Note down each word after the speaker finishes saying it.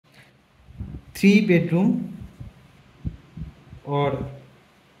3 bedroom or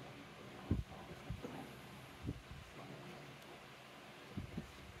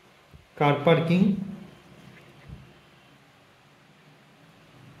car parking,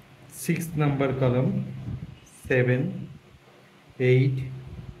 6th number column, 7, 8,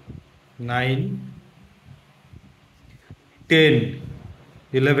 9, 10,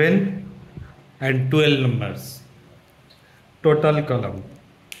 11 and 12 numbers, total column.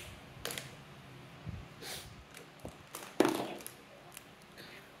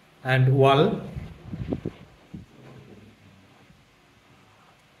 And wall,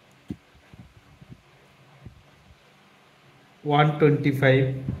 one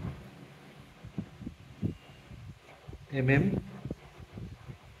 25 mm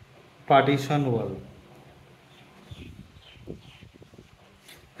partition wall.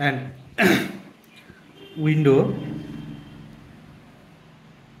 And window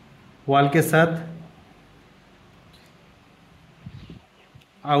wall के साथ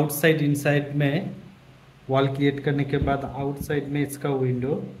outside inside में wall create करने के बाद outside में इसका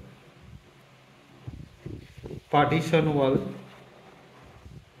window, partition wall,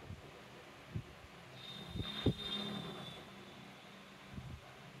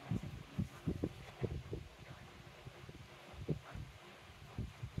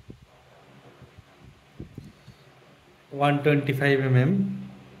 one 25 mm,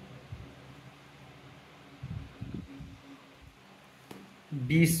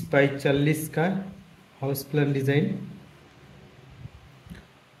 बीस by 40 का house plan design,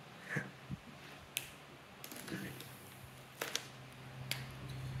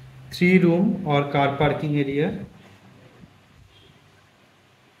 three room और कार पार्किंग एरिया,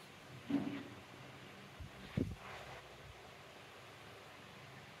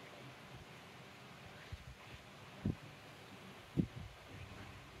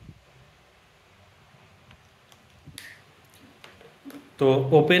 तो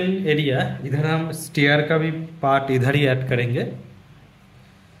ओपन एरिया। इधर हम स्टेयर का भी पार्ट इधर ही ऐड करेंगे।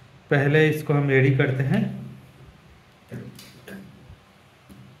 पहले इसको हम रेडी करते हैं।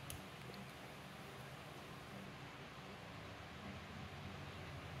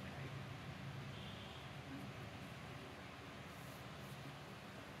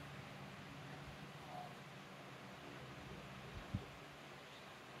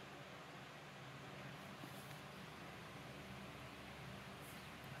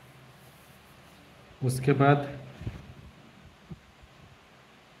 उसके बाद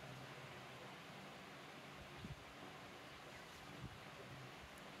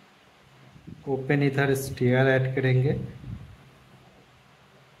ओपन इधर स्टेयर ऐड करेंगे।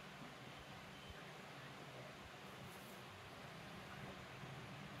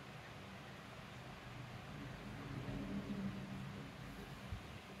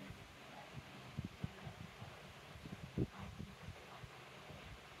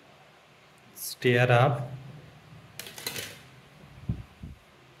 Stair up,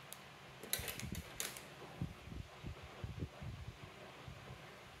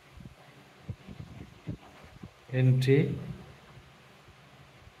 entry,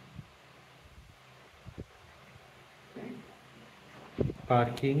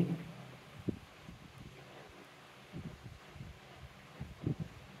 parking,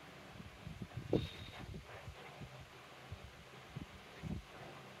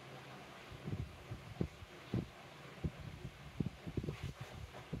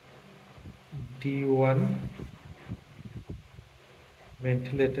 D1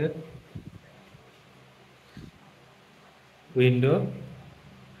 ventilator, window,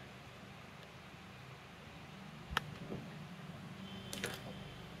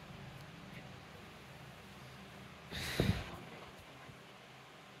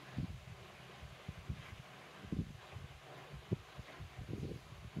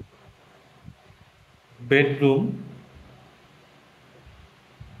 bedroom,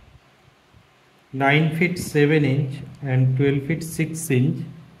 9 feet 7 inch and 12 feet 6 inch,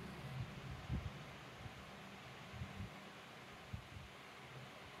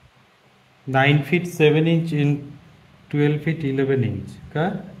 nine feet 7 inch in 12 feet 11 inch का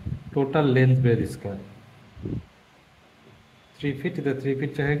टोटल लेंथ बेर इसका 3 फीट, इधर 3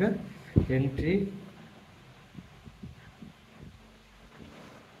 फीट रहेगा। एंट्री,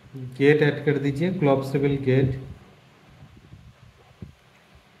 गेट ऐड कर दीजिए, क्लॉप्सेबल gate,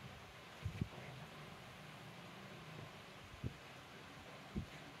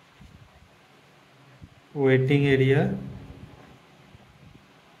 waiting area,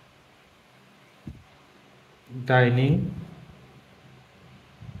 dining,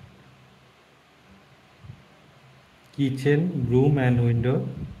 kitchen, room and window,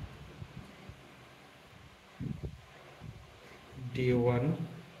 T1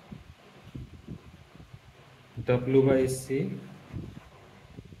 W by C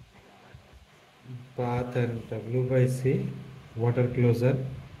bath and W by C water closer,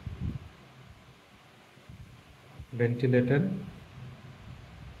 ventilator,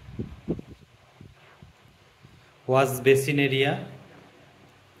 wash basin area,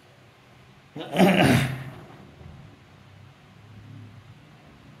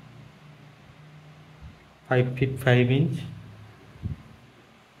 5 feet 5 inch,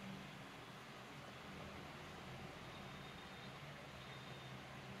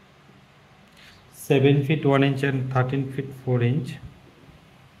 7 feet 1 inch and 13 feet 4 inch.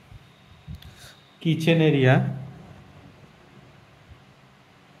 Kitchen area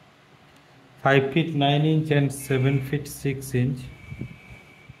 5 feet 9 inch and 7 feet 6 inch.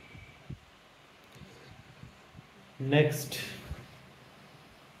 Next,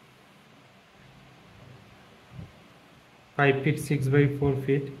 5 feet 6 by 4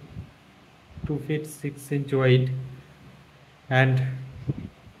 feet, 2 feet 6 inch wide and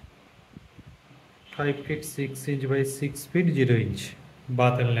 5 feet 6 inch by 6 feet 0 inch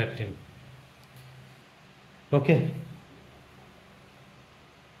bath and latrine. Okay.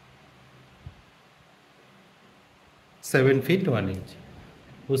 7 feet 1 inch.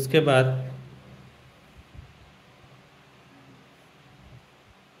 उसके बाद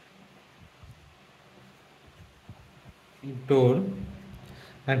door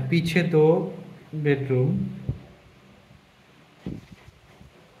and पीछे 2 bedroom,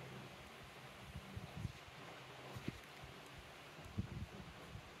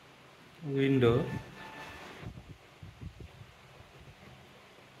 window,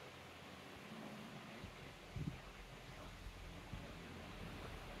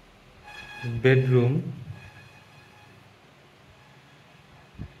 bedroom,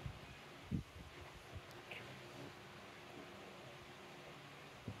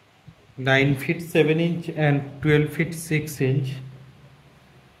 nine feet 7 inch and 12 feet 6 inch,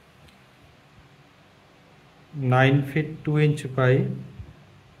 9 feet 2 inch by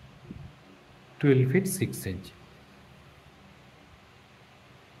 12 feet 6 inch,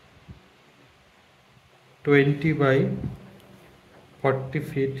 20 by 40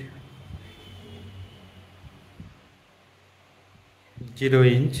 feet 0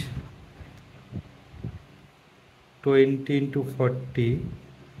 inch, 20 into 40,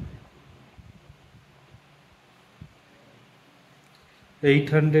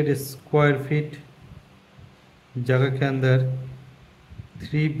 800 square feet जगह के अंदर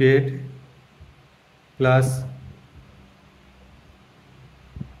 3 bed plus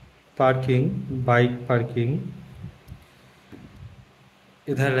parking, bike parking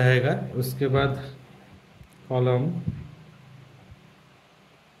इधर रहेगा। उसके बाद column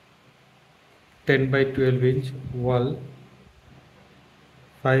 10 by 12 inch wall,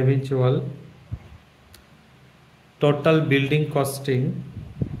 5 inch wall. Total building costing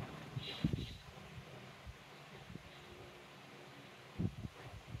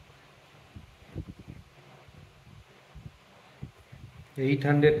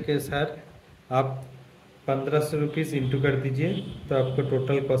 800 के साथ आप 1500 रुपीज़ इंटू कर दीजिए तो आपको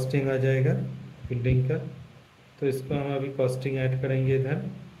टोटल कॉस्टिंग आ जाएगा बिल्डिंग का। तो इसको हम अभी कॉस्टिंग ऐड करेंगे। इधर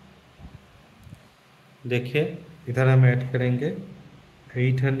देखिए, इधर हम ऐड करेंगे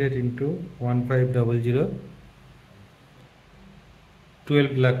 800 into 1500,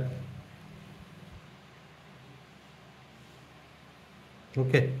 12 lakh.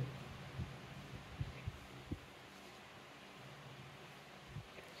 Okay,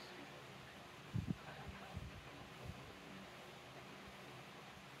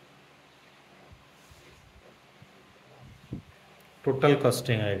 total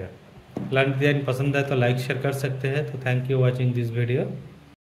costing आएगा। प्लान डिजाइन पसंद है तो लाइक शेयर कर सकते हैं। तो thank you watching this video.